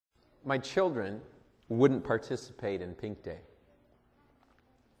my children wouldn't participate in Pink Day.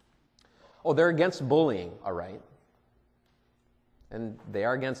 Oh, they're against bullying, all right. And they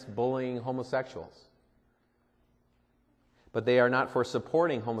are against bullying homosexuals. But they are not for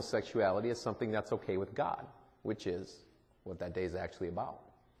supporting homosexuality as something that's okay with God, which is what that day is actually about.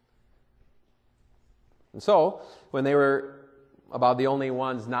 And so, when they were about the only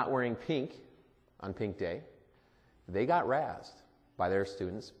ones not wearing pink on Pink Day, they got razzed by their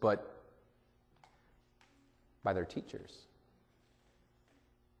students, but by their teachers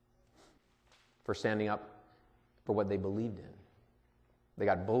for standing up for what they believed in. They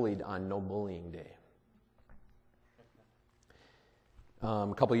got bullied on No Bullying Day.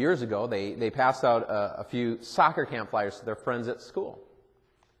 A couple years ago, they passed out a few soccer camp flyers to their friends at school.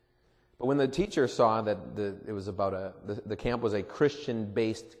 But when the teacher saw that the camp was a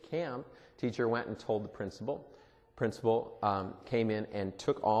Christian-based camp, teacher went and told the principal. Principal came in and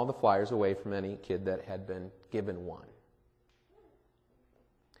took all the flyers away from any kid that had been given one.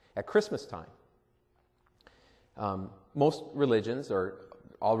 At Christmas time, most religions, or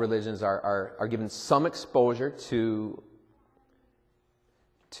all religions, are given some exposure to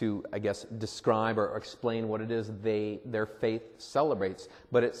I guess, describe or explain what it is their faith celebrates.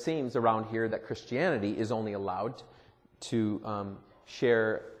 But it seems around here that Christianity is only allowed to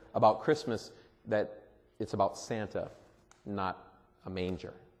share about Christmas that it's about Santa, not a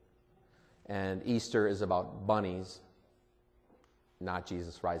manger. And Easter is about bunnies, not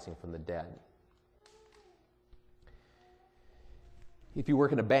Jesus rising from the dead. If you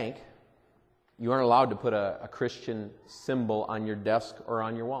work in a bank, you aren't allowed to put a Christian symbol on your desk or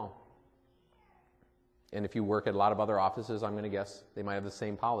on your wall. And if you work at a lot of other offices, I'm going to guess they might have the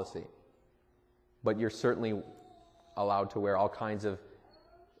same policy. But you're certainly allowed to wear all kinds of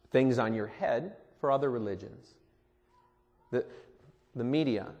things on your head for other religions. The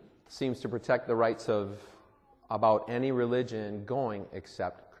media seems to protect the rights of about any religion going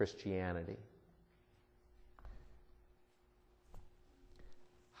except Christianity.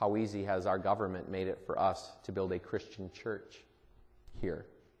 How easy has our government made it for us to build a Christian church here?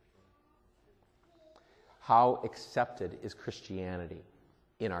 How accepted is Christianity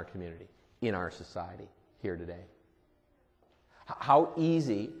in our community, in our society here today? How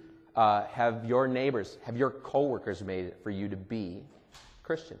easy have your neighbors, have your coworkers made it for you to be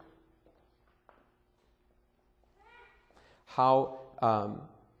Christian? How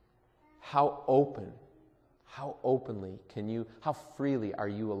openly how freely are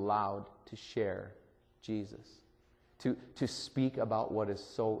you allowed to share Jesus? To speak about what is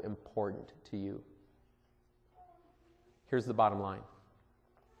so important to you? Here's the bottom line.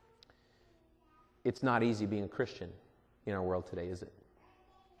 It's not easy being a Christian in our world today, is it?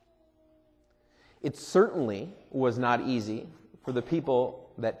 It certainly was not easy for the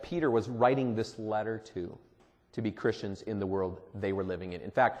people that Peter was writing this letter to be Christians in the world they were living in. In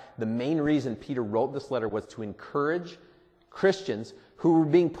fact, the main reason Peter wrote this letter was to encourage Christians who were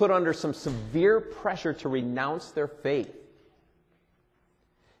being put under some severe pressure to renounce their faith.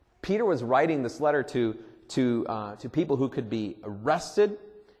 Peter was writing this letter to people who could be arrested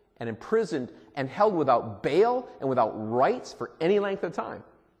and imprisoned and held without bail and without rights for any length of time.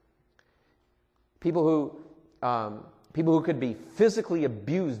 People who could be physically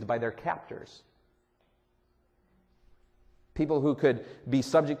abused by their captors. People who could be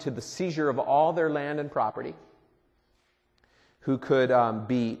subject to the seizure of all their land and property, who could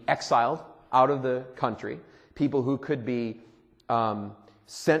be exiled out of the country, people who could be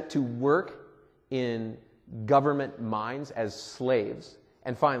sent to work in government mines as slaves,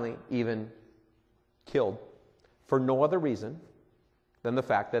 and finally, even killed for no other reason than the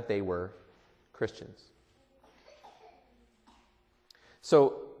fact that they were Christians.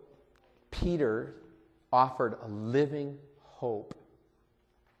 So, Peter offered a living hope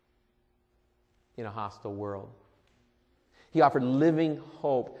in a hostile world. He offered living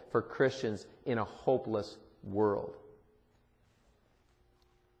hope for Christians in a hopeless world.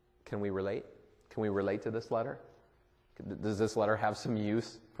 Can we relate? Can we relate to this letter? Does this letter have some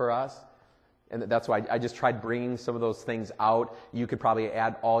use for us? And that's why I just tried bringing some of those things out. You could probably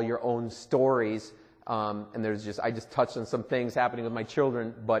add all your own stories. And I just touched on some things happening with my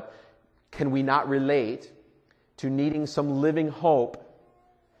children. But can we not relate to needing some living hope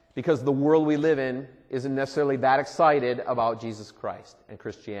because the world we live in isn't necessarily that excited about Jesus Christ and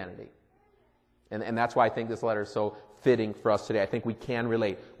Christianity? And that's why I think this letter is so fitting for us today. I think we can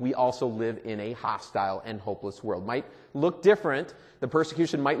relate. We also live in a hostile and hopeless world. Might look different. The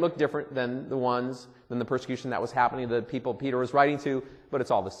persecution might look different than the persecution that was happening to the people Peter was writing to, but it's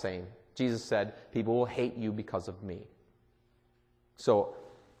all the same. Jesus said, people will hate you because of me. So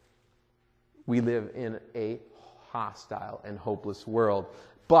We live in a hostile and hopeless world,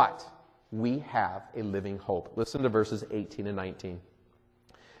 but we have a living hope. Listen to verses 18 and 19.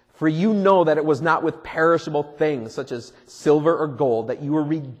 For you know that it was not with perishable things, such as silver or gold, that you were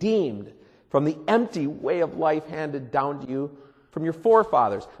redeemed from the empty way of life handed down to you from your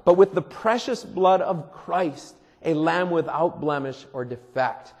forefathers, but with the precious blood of Christ, a lamb without blemish or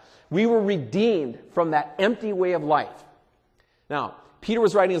defect. We were redeemed from that empty way of life. Now, Peter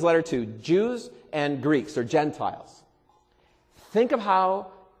was writing his letter to Jews and Greeks, or Gentiles. Think of how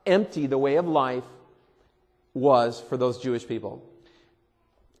empty the way of life was for those Jewish people.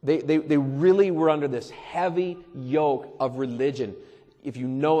 They really were under this heavy yoke of religion. If you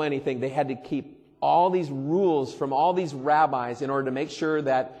know anything, they had to keep all these rules from all these rabbis in order to make sure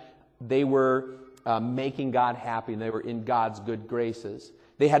that they were making God happy and they were in God's good graces.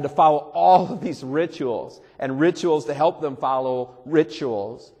 They had to follow all of these rituals and rituals to help them follow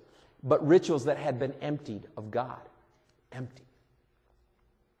rituals, but rituals that had been emptied of God. Empty.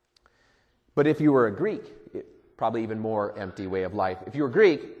 But if you were a Greek, probably even more empty way of life. If you were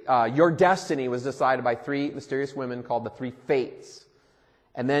Greek, your destiny was decided by three mysterious women called the three fates.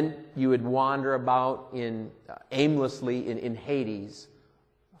 And then you would wander about aimlessly in Hades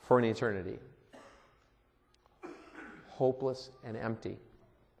for an eternity. Hopeless and empty.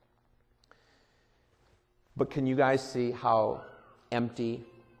 But can you guys see how empty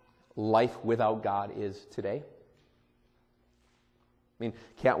life without God is today? I mean,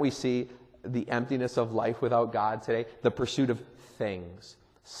 can't we see the emptiness of life without God today? The pursuit of things,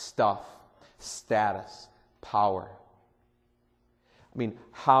 stuff, status, power. I mean,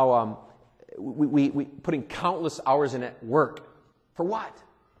 how we putting countless hours in at work. For what?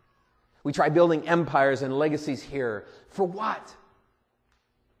 We try building empires and legacies here. For what?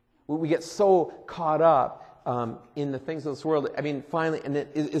 We get so caught up in the things of this world. I mean, finally, and it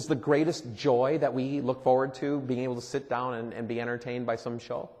is the greatest joy that we look forward to being able to sit down and be entertained by some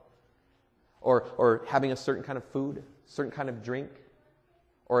show? Or having a certain kind of food, certain kind of drink,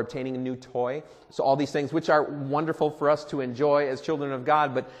 or obtaining a new toy. So all these things, which are wonderful for us to enjoy as children of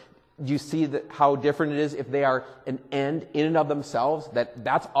God, but you see how different it is if they are an end in and of themselves,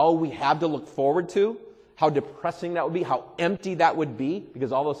 that's all we have to look forward to, how depressing that would be, how empty that would be,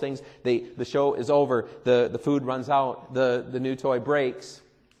 because all those things, the show is over, the food runs out, the new toy breaks,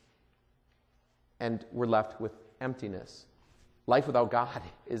 and we're left with emptiness. Life without God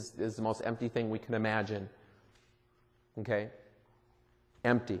is the most empty thing we can imagine. Okay?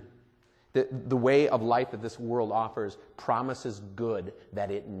 Empty. The way of life that this world offers promises good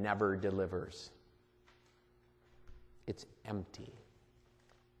that it never delivers. It's empty.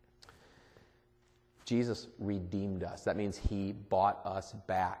 Jesus redeemed us. That means He bought us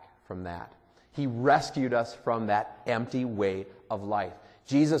back from that. He rescued us from that empty way of life.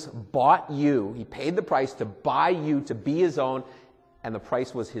 Jesus bought you. He paid the price to buy you to be His own, and the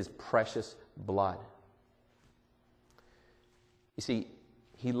price was His precious blood. You see,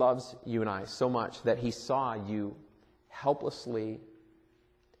 He loves you and I so much that He saw you helplessly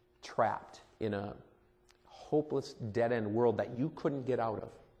trapped in a hopeless, dead-end world that you couldn't get out of.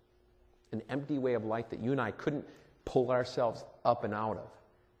 An empty way of life that you and I couldn't pull ourselves up and out of.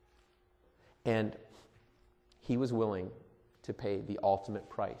 And He was willing to pay the ultimate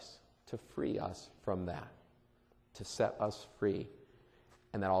price to free us from that, to set us free.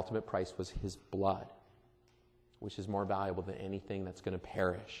 And that ultimate price was His blood, which is more valuable than anything that's going to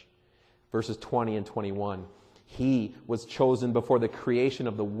perish. Verses 20 and 21. He was chosen before the creation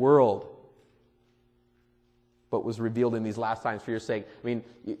of the world, but was revealed in these last times for your sake. I mean,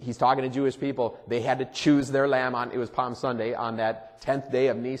 He's talking to Jewish people. They had to choose their lamb it was Palm Sunday, on that 10th day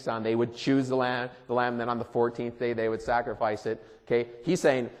of Nisan. They would choose the lamb, and then on the 14th day they would sacrifice it. Okay? He's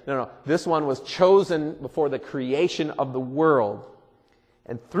saying, no, this one was chosen before the creation of the world.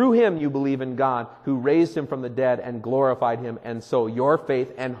 And through Him you believe in God, who raised Him from the dead and glorified Him, and so your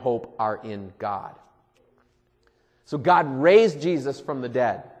faith and hope are in God. So God raised Jesus from the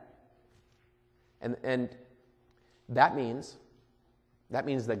dead. And that means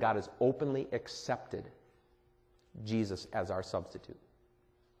that God has openly accepted Jesus as our substitute.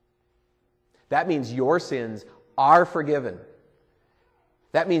 That means your sins are forgiven.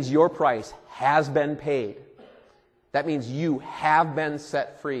 That means your price has been paid. That means you have been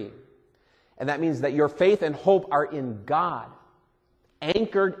set free. And that means that your faith and hope are in God,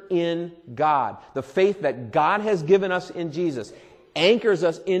 anchored in God. The faith that God has given us in Jesus anchors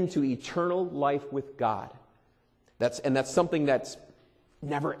us into eternal life with God. That's something that's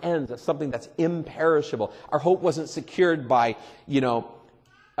never ends. That's something that's imperishable. Our hope wasn't secured by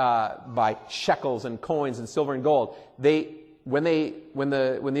shekels and coins and silver and gold. When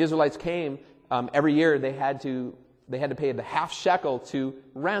the Israelites came every year they had to pay the half shekel to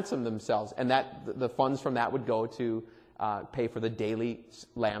ransom themselves, and that the funds from that would go to pay for the daily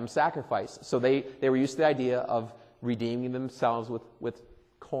lamb sacrifice. So they were used to the idea of redeeming themselves with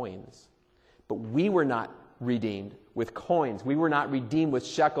coins. But we were not redeemed with coins. We were not redeemed with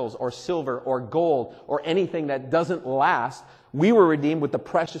shekels or silver or gold or anything that doesn't last. We were redeemed with the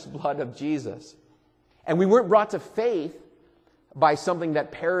precious blood of Jesus. And we weren't brought to faith by something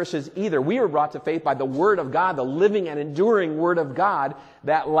that perishes either. We were brought to faith by the Word of God, the living and enduring Word of God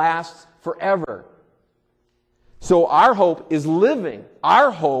that lasts forever. So our hope is living.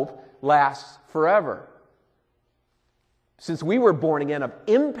 Our hope lasts forever. Since we were born again of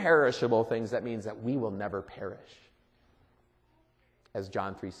imperishable things, that means that we will never perish, as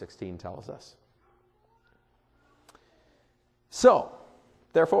John 3:16 tells us. So,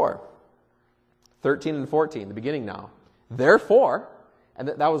 therefore, 13 and 14, the beginning now. Therefore, and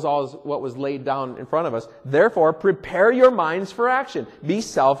that was all what was laid down in front of us. Therefore, prepare your minds for action. Be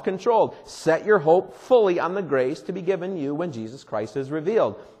self-controlled. Set your hope fully on the grace to be given you when Jesus Christ is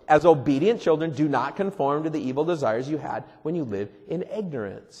revealed. As obedient children, do not conform to the evil desires you had when you lived in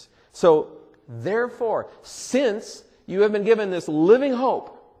ignorance. So, therefore, since you have been given this living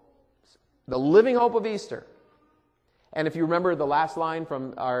hope, the living hope of Easter, and if you remember the last line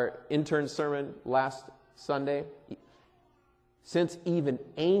from our intern sermon last Sunday, since even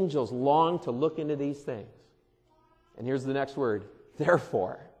angels long to look into these things. And here's the next word,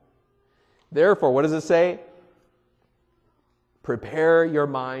 therefore. Therefore, what does it say? Prepare your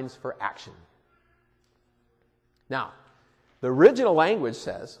minds for action. Now, the original language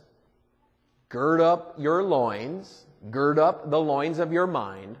says, gird up your loins, gird up the loins of your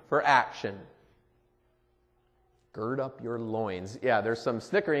mind for action. Gird up your loins. Yeah, there's some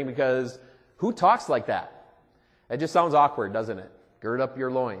snickering because who talks like that? It just sounds awkward, doesn't it? Gird up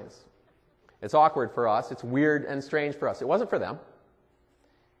your loins. It's awkward for us. It's weird and strange for us. It wasn't for them.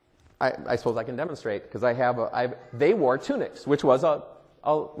 I suppose I can demonstrate because they wore tunics, which was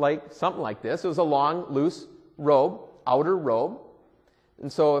like something like this. It was a long, loose robe, outer robe.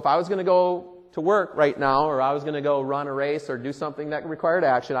 And so if I was going to go to work right now, or I was going to go run a race or do something that required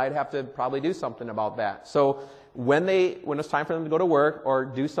action, I'd have to probably do something about that. So when it's time for them to go to work or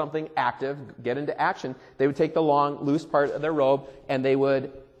do something active, get into action, they would take the long, loose part of their robe and they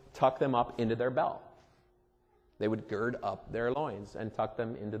would tuck them up into their belt. They would gird up their loins and tuck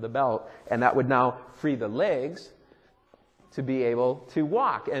them into the belt. And that would now free the legs to be able to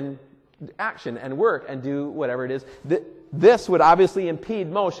walk and action and work and do whatever it is. This would obviously impede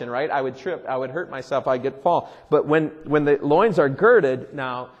motion, right? I would trip, I would hurt myself, I'd fall. But when the loins are girded,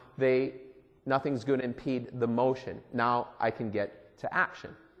 now nothing's going to impede the motion. Now I can get to action.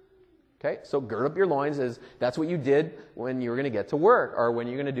 Okay? So gird up your loins that's what you did when you were going to get to work or when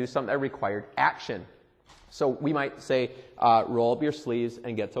you're going to do something that required action. So we might say, roll up your sleeves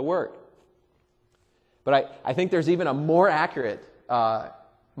and get to work. But I think there's even a more accurate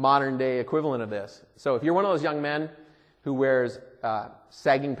modern day equivalent of this. So if you're one of those young men who wears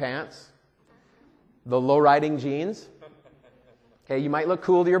sagging pants, the low-riding jeans, okay, you might look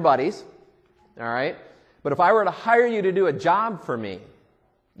cool to your buddies, all right? But if I were to hire you to do a job for me,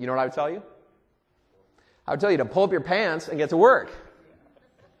 you know what I would tell you? I would tell you to pull up your pants and get to work.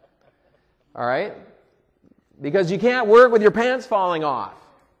 All right? Because you can't work with your pants falling off.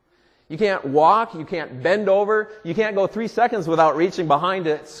 You can't walk, you can't bend over, you can't go 3 seconds without reaching behind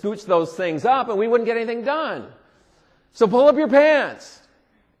to scooch those things up and we wouldn't get anything done. So pull up your pants.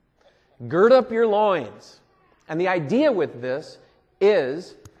 Gird up your loins. And the idea with this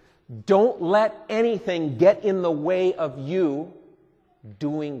is don't let anything get in the way of you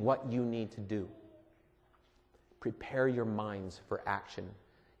doing what you need to do. Prepare your minds for action.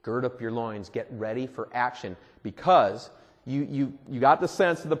 Gird up your loins. Get ready for action because you got the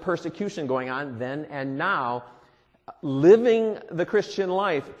sense of the persecution going on then and now. Living the Christian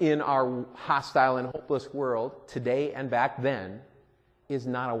life in our hostile and hopeless world today and back then is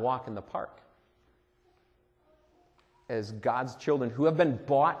not a walk in the park. As God's children who have been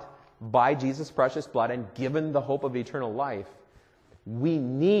bought by Jesus' precious blood and given the hope of eternal life, we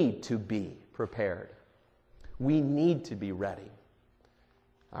need to be prepared. We need to be ready.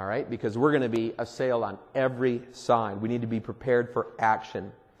 All right? Because we're going to be assailed on every side. We need to be prepared for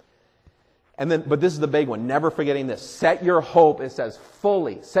action. But this is the big one. Never forgetting this. Set your hope, it says,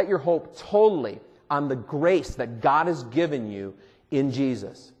 fully. Set your hope totally on the grace that God has given you in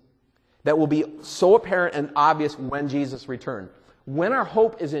Jesus. That will be so apparent and obvious when Jesus returns. When our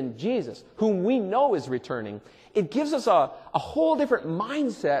hope is in Jesus, whom we know is returning, it gives us a whole different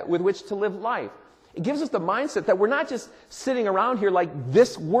mindset with which to live life. It gives us the mindset that we're not just sitting around here like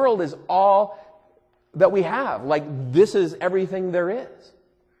this world is all that we have, like this is everything there is.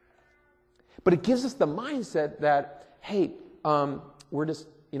 But it gives us the mindset that, hey, we're just,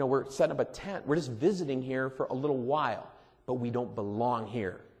 we're setting up a tent. We're just visiting here for a little while, but we don't belong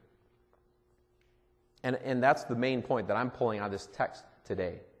here. And that's the main point that I'm pulling out of this text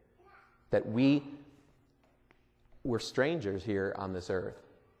today, that we're strangers here on this earth.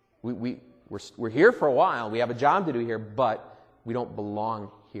 We're here for a while. We have a job to do here, but we don't belong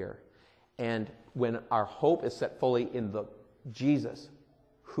here. And when our hope is set fully in the Jesus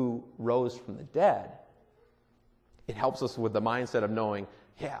who rose from the dead, it helps us with the mindset of knowing,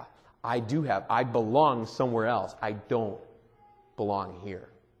 yeah, I belong somewhere else. I don't belong here.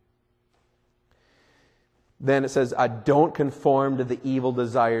 Then it says, don't conform to the evil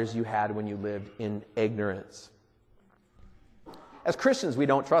desires you had when you lived in ignorance. As Christians, we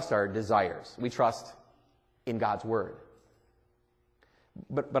don't trust our desires. We trust in God's Word.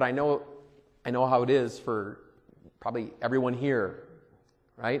 But I know how it is for probably everyone here,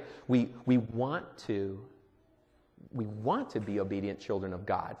 right? We want to be obedient children of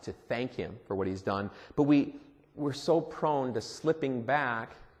God, to thank Him for what He's done. But we're so prone to slipping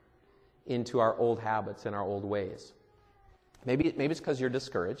back into our old habits and our old ways. Maybe it's because you're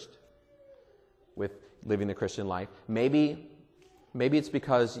discouraged with living the Christian life. Maybe it's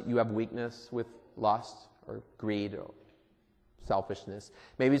because you have weakness with lust or greed or selfishness.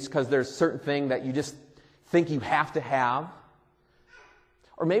 Maybe it's because there's a certain thing that you just think you have to have.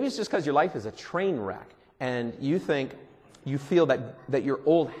 Or maybe it's just because your life is a train wreck and you feel that your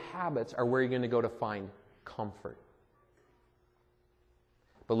old habits are where you're going to go to find comfort.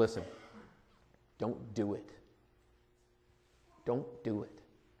 But listen, don't do it. Don't do it.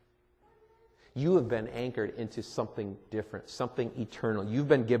 You have been anchored into something different, something eternal. You've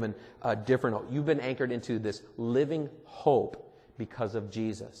been given a different hope. You've been anchored into this living hope because of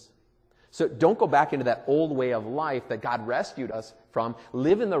Jesus. So don't go back into that old way of life that God rescued us from.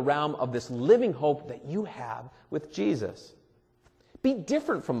 Live in the realm of this living hope that you have with Jesus. Be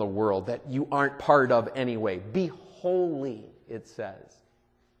different from the world that you aren't part of anyway. Be holy, it says.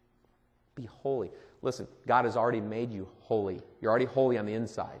 Be holy. Listen, God has already made you holy. You're already holy on the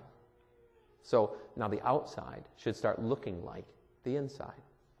inside. So now the outside should start looking like the inside.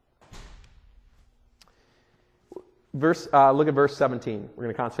 Look at verse 17. We're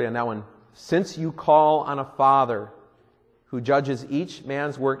going to concentrate on that one. Since you call on a Father who judges each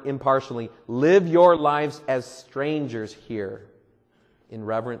man's work impartially, live your lives as strangers here in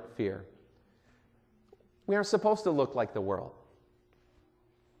reverent fear. We aren't supposed to look like the world.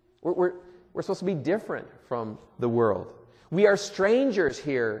 We're supposed to be different from the world. We are strangers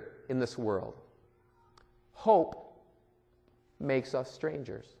here in this world. Hope makes us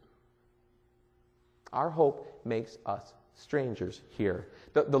strangers. Our hope makes us strangers here.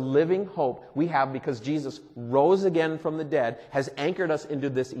 The living hope we have because Jesus rose again from the dead has anchored us into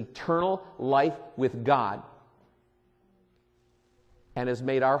this eternal life with God and has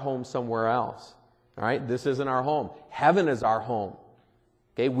made our home somewhere else. All right? This isn't our home. Heaven is our home.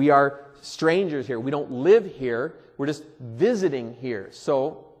 Okay? We are strangers here. We don't live here. We're just visiting here.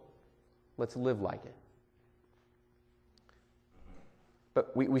 So let's live like it.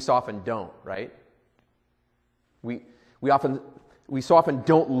 But we so often don't, right? We so often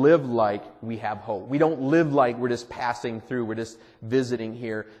don't live like we have hope. We don't live like we're just passing through. We're just visiting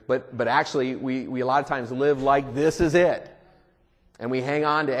here. But actually, we a lot of times live like this is it. And we hang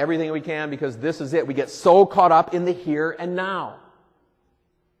on to everything we can because this is it. We get so caught up in the here and now.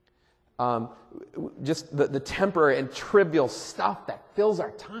 Just the temporary and trivial stuff that fills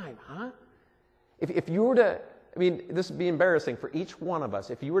our time, huh? If you were to, this would be embarrassing for each one of us.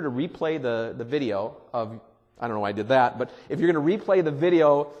 If you were to replay the video of, I don't know why I did that, but if you're going to replay the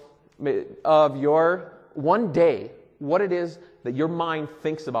video of your one day, what it is that your mind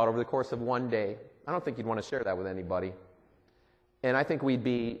thinks about over the course of one day, I don't think you'd want to share that with anybody. And I think we'd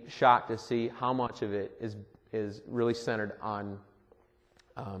be shocked to see how much of it is really centered on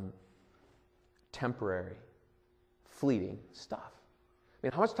temporary, fleeting stuff.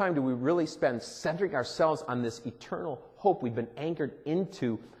 How much time do we really spend centering ourselves on this eternal hope we've been anchored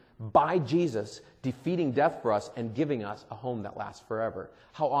into by Jesus, defeating death for us and giving us a home that lasts forever?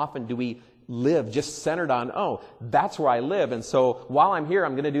 How often do we live just centered on, that's where I live, and so while I'm here,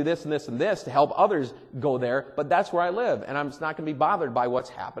 I'm going to do this and this and this to help others go there, but that's where I live, and I'm just not going to be bothered by what's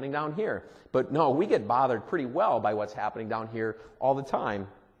happening down here. But no, we get bothered pretty well by what's happening down here all the time.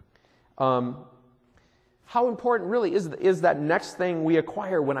 How important really is that next thing we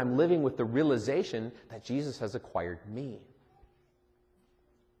acquire when I'm living with the realization that Jesus has acquired me?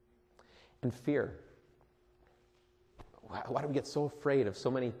 And fear. Why do we get so afraid of so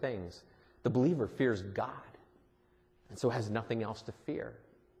many things? The believer fears God, and so has nothing else to fear.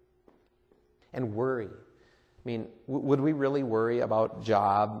 And worry. I mean, would we really worry about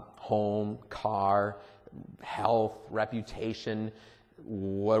job, home, car, health, reputation,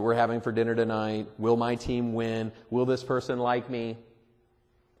 what we're having for dinner tonight? Will my team win? Will this person like me?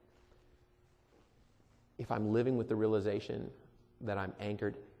 If I'm living with the realization that I'm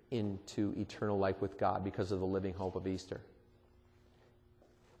anchored into eternal life with God because of the living hope of Easter.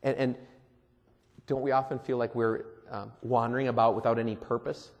 And don't we often feel like we're wandering about without any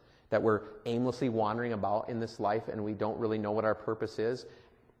purpose? That we're aimlessly wandering about in this life and we don't really know what our purpose is?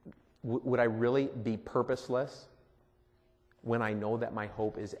 Would I really be purposeless when I know that my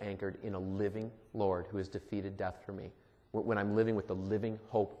hope is anchored in a living Lord who has defeated death for me? When I'm living with the living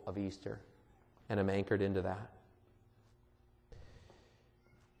hope of Easter and I'm anchored into that?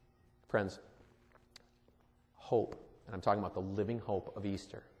 Friends, hope, and I'm talking about the living hope of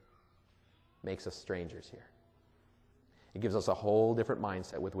Easter, makes us strangers here. It gives us a whole different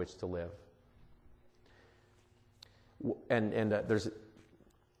mindset with which to live. And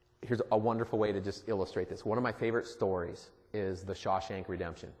here's a wonderful way to just illustrate this. One of my favorite stories is the Shawshank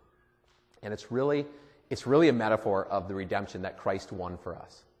Redemption. And it's really a metaphor of the redemption that Christ won for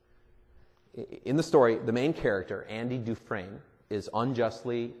us. In the story, the main character, Andy Dufresne, is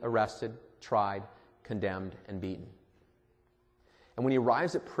unjustly arrested, tried, condemned, and beaten. And when he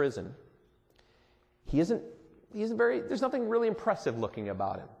arrives at prison, there's nothing really impressive looking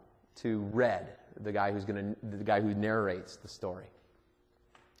about him to Red, the guy who narrates the story.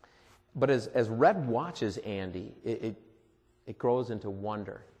 But as Red watches Andy, it grows into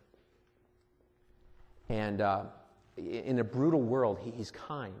wonder. And in a brutal world, he's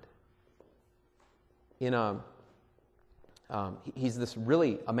kind. He's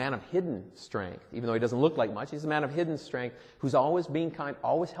a man of hidden strength. Even though he doesn't look like much, he's a man of hidden strength who's always being kind,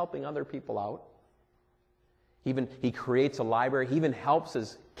 always helping other people out. He creates a library. He even helps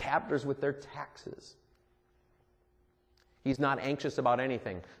his captors with their taxes. He's not anxious about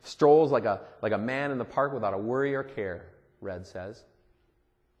anything. Strolls like a man in the park without a worry or care, Red says.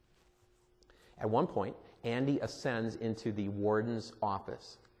 At one point, Andy ascends into the warden's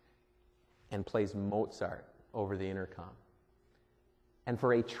office and plays Mozart over the intercom. And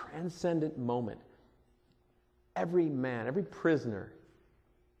for a transcendent moment, every prisoner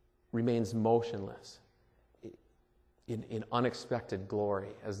remains motionless in unexpected glory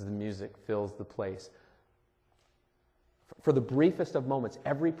as the music fills the place. For the briefest of moments,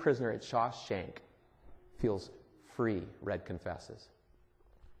 every prisoner at Shawshank feels free, Red confesses.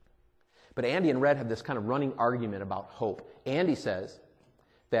 But Andy and Red have this kind of running argument about hope. Andy says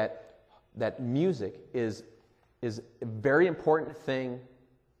that music is a very important thing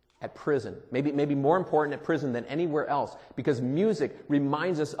at prison. Maybe more important at prison than anywhere else, because music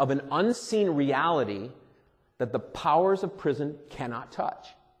reminds us of an unseen reality that the powers of prison cannot touch.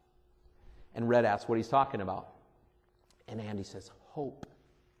 And Red asks what he's talking about. And Andy says, hope.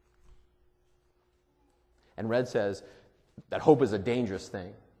 And Red says that hope is a dangerous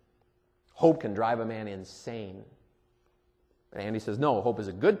thing. Hope can drive a man insane. And Andy says, no, hope is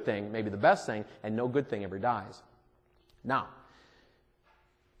a good thing, maybe the best thing, and no good thing ever dies. Now,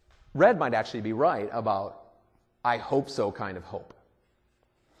 Red might actually be right about I hope so kind of hope.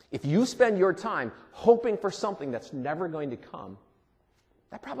 If you spend your time hoping for something that's never going to come,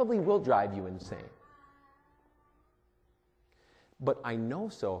 that probably will drive you insane. But I know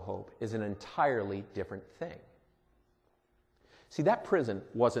so hope is an entirely different thing. See, that prison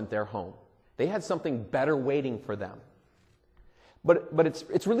wasn't their home. They had something better waiting for them. But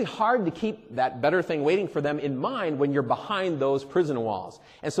it's really hard to keep that better thing waiting for them in mind when you're behind those prison walls.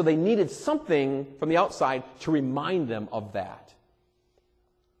 And so they needed something from the outside to remind them of that.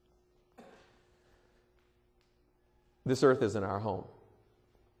 This earth isn't our home.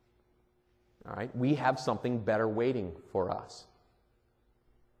 All right? We have something better waiting for us.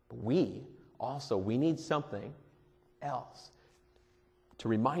 We need something else to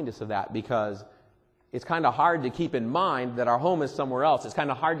remind us of that, because it's kind of hard to keep in mind that our home is somewhere else. It's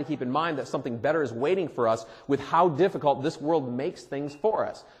kind of hard to keep in mind that something better is waiting for us with how difficult this world makes things for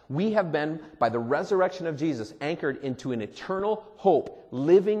us. We have been, by the resurrection of Jesus, anchored into an eternal hope,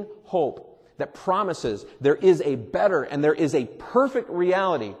 living hope, that promises there is a better and there is a perfect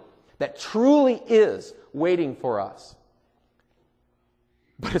reality that truly is waiting for us.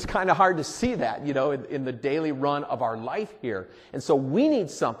 But it's kind of hard to see that, in the daily run of our life here. And so we need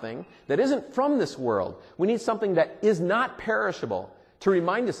something that isn't from this world. We need something that is not perishable to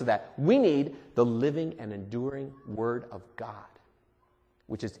remind us of that. We need the living and enduring Word of God.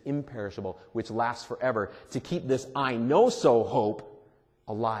 which is imperishable, which lasts forever, to keep this I know so hope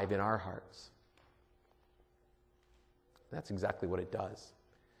alive in our hearts. That's exactly what it does.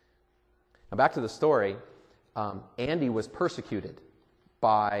 Now back to the story. Andy was persecuted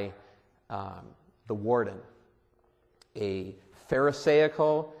by the warden, a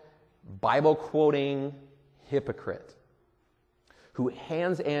Pharisaical, Bible-quoting hypocrite who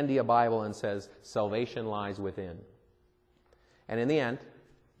hands Andy a Bible and says, salvation lies within. And in the end,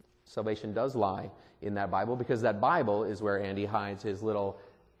 salvation does lie in that Bible, because that Bible is where Andy hides his little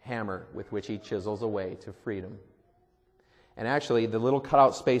hammer with which he chisels away to freedom. And actually, the little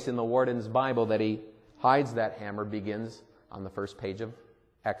cutout space in the warden's Bible that he hides that hammer begins on the first page of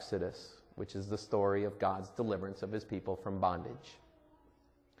Exodus, which is the story of God's deliverance of his people from bondage.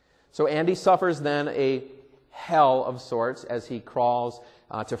 So Andy suffers then a hell of sorts as he crawls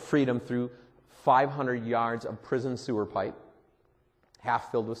to freedom through 500 yards of prison sewer pipe, half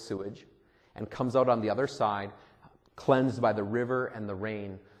filled with sewage, and comes out on the other side, cleansed by the river and the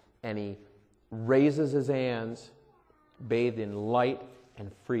rain, and he raises his hands, bathed in light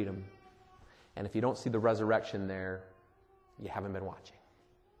and freedom. And if you don't see the resurrection there, you haven't been watching.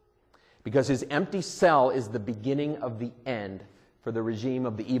 Because his empty cell is the beginning of the end for the regime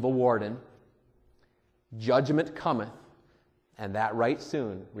of the evil warden. Judgment cometh, and that right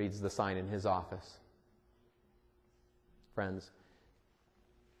soon, reads the sign in his office. Friends,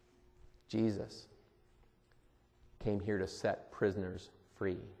 Jesus came here to set prisoners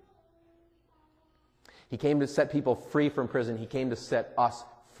free. He came to set people free from prison. He came to set us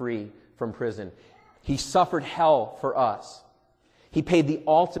free from prison. He suffered hell for us. He paid the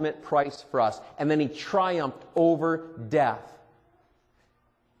ultimate price for us. And then he triumphed over death.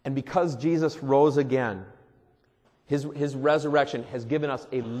 And because Jesus rose again, his resurrection has given us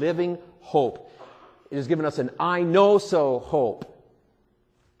a living hope. It has given us an I know so hope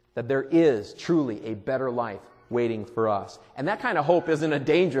that there is truly a better life waiting for us. And that kind of hope isn't a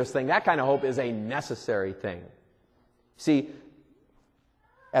dangerous thing. That kind of hope is a necessary thing. See,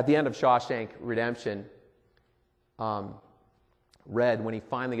 at the end of Shawshank Redemption, Red, when he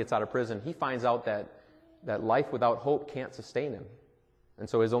finally gets out of prison, he finds out that life without hope can't sustain him. And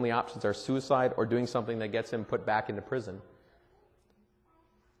so his only options are suicide or doing something that gets him put back into prison.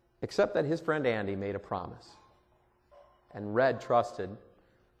 Except that his friend Andy made a promise. And Red trusted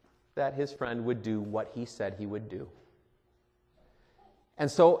that his friend would do what he said he would do.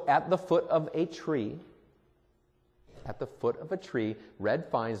 And so at the foot of a tree, Red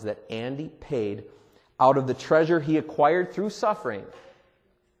finds that Andy paid out of the treasure he acquired through suffering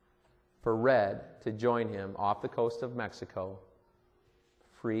for Red to join him off the coast of Mexico,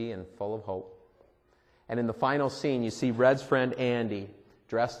 free and full of hope. And in the final scene, you see Red's friend Andy,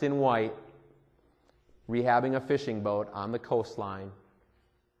 dressed in white, rehabbing a fishing boat on the coastline,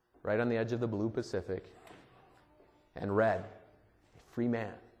 right on the edge of the blue Pacific, and Red, a free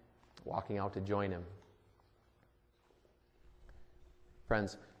man, walking out to join him.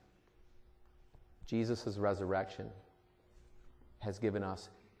 Friends, Jesus' resurrection has given us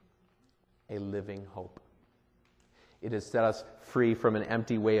a living hope. It has set us free from an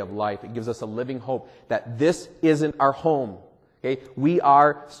empty way of life. It gives us a living hope that this isn't our home. Okay? We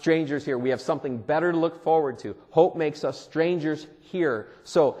are strangers here. We have something better to look forward to. Hope makes us strangers here.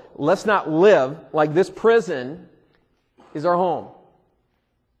 So let's not live like this prison is our home.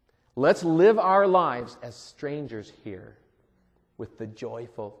 Let's live our lives as strangers here with the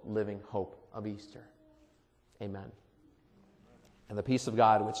joyful living hope of Easter. Amen. And the peace of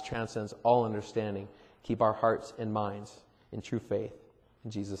God, which transcends all understanding, keep our hearts and minds in true faith.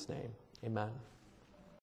 In Jesus' name, amen.